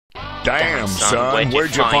Damn, son,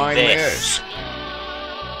 where'd you find this?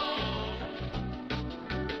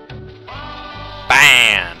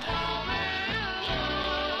 Banned.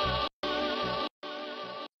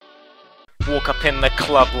 Walk up in the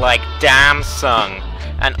club like damn son,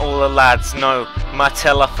 and all the lads know my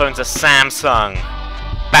telephone's a Samsung.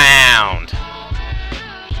 Bound.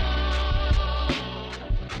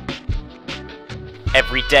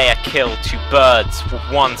 Every day I kill 2 birds with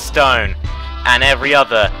 1 stone, and every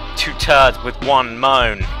other 2 turds with 1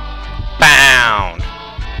 moan. Bound.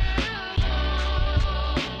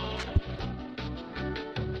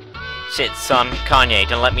 Shit son, Kanye,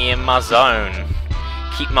 don't let me in my zone.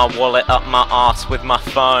 Keep my wallet up my arse with my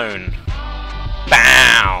phone.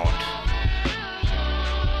 Bound.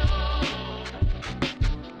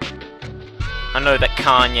 I know that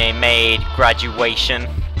Kanye made graduation.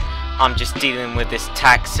 I'm just dealing with this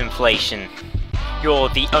tax inflation. You're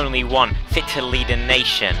the only one fit to lead a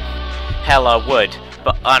nation. Hell I would,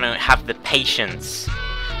 but I don't have the patience.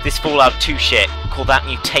 This Fallout 2 shit, call that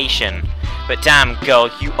mutation. But damn girl,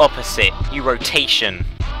 you opposite, you rotation.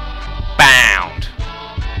 Bound.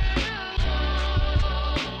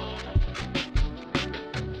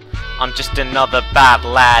 I'm just another bad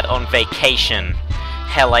lad on vacation.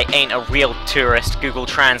 Hell, I ain't a real tourist, Google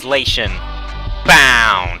Translation.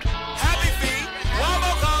 Bound.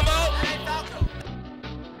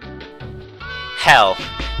 Hell,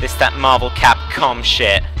 this that Marvel Capcom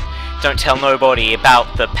shit. Don't tell nobody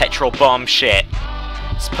about the petrol bomb shit.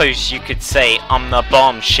 Suppose you could say I'm the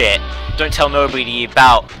bomb shit. Don't tell nobody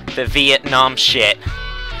about the Vietnam shit.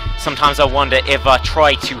 Sometimes I wonder if I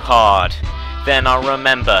try too hard. Then I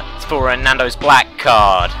remember it's for a Nando's black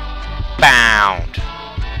card. Bound.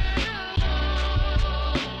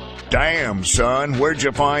 Damn, son, where'd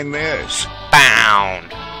you find this?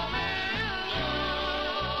 Bound.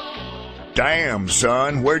 Damn,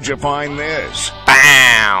 son, where'd you find this?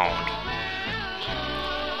 Bound.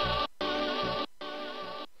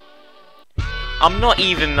 I'm not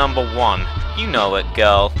even number 1, you know it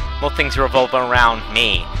girl. More things revolve around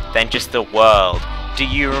me than just the world. Do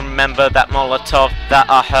you remember that Molotov that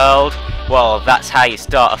I hurled? Well, that's how you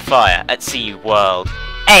start a fire at SeaWorld.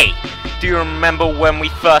 Hey, do you remember when we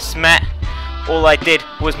first met? All I did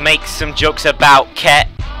was make some jokes about Ket.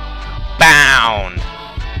 Bound.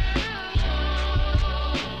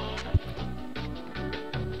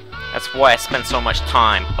 That's why I spent so much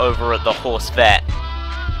time over at the horse vet.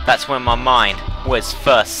 That's when my mind was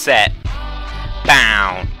first set.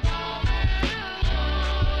 Bound.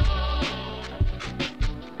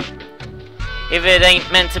 If it ain't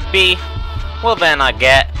meant to be, well then I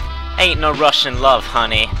get. Ain't no Russian love,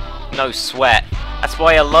 honey. No sweat. That's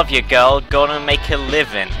why I love you, girl. Gonna make a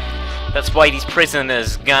living. That's why these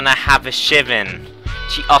prisoners gonna have a shivin'.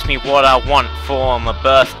 She asked me what I want for my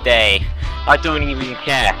birthday. I don't even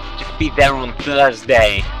care. Just be there on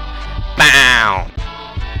Thursday. Bound.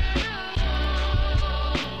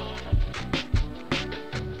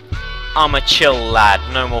 I'm a chill lad.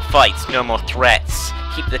 No more fights, no more threats.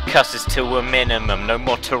 Keep the cusses to a minimum. No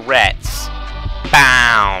more Tourette's.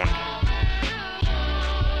 Bound.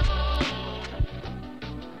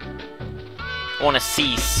 Wanna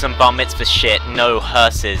see some bar mitzvah shit, no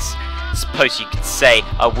hearses. Suppose you could say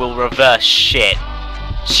I will reverse shit.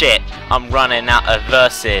 Shit, I'm running out of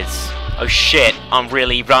verses. Oh shit, I'm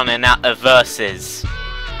really running out of verses.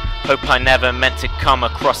 Hope I never meant to come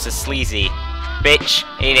across as sleazy. Bitch,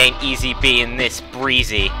 it ain't easy being this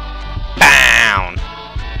breezy. Bound.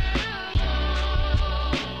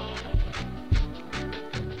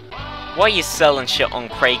 Why you selling shit on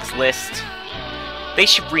Craigslist? They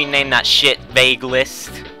should rename that shit Vague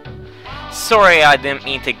List. Sorry I didn't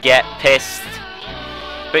mean to get pissed.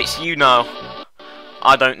 But you know,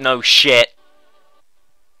 I don't know shit.